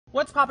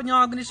What's poppin', y'all?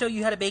 I'm going to show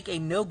you how to bake a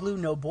no glue,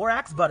 no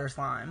borax butter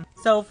slime.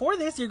 So for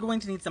this, you're going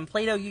to need some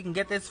Play-Doh. You can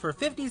get this for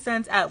 50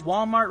 cents at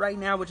Walmart right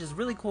now, which is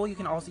really cool. You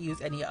can also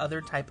use any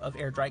other type of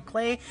air-dried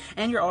clay,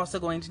 and you're also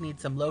going to need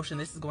some lotion.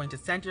 This is going to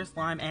scent your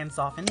slime and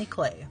soften the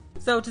clay.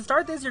 So to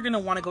start this, you're going to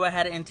want to go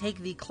ahead and take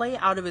the clay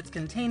out of its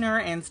container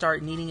and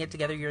start kneading it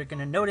together. You're going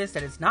to notice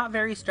that it's not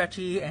very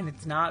stretchy and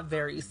it's not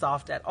very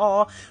soft at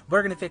all.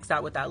 We're going to fix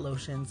that with that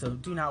lotion, so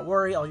do not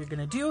worry. All you're going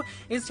to do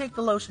is take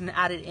the lotion and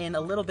add it in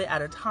a little bit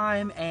at a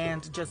time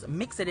and just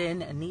mix it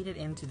in and knead it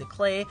into the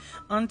clay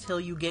until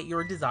you get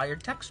your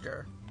desired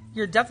texture.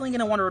 You're definitely going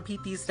to want to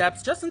repeat these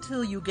steps just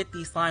until you get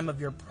the slime of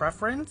your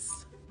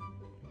preference.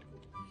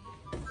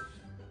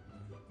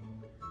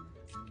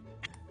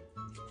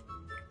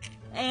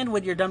 And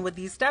when you're done with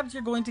these steps,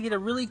 you're going to get a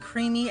really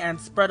creamy and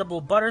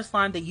spreadable butter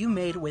slime that you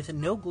made with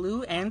no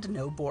glue and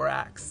no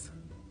borax.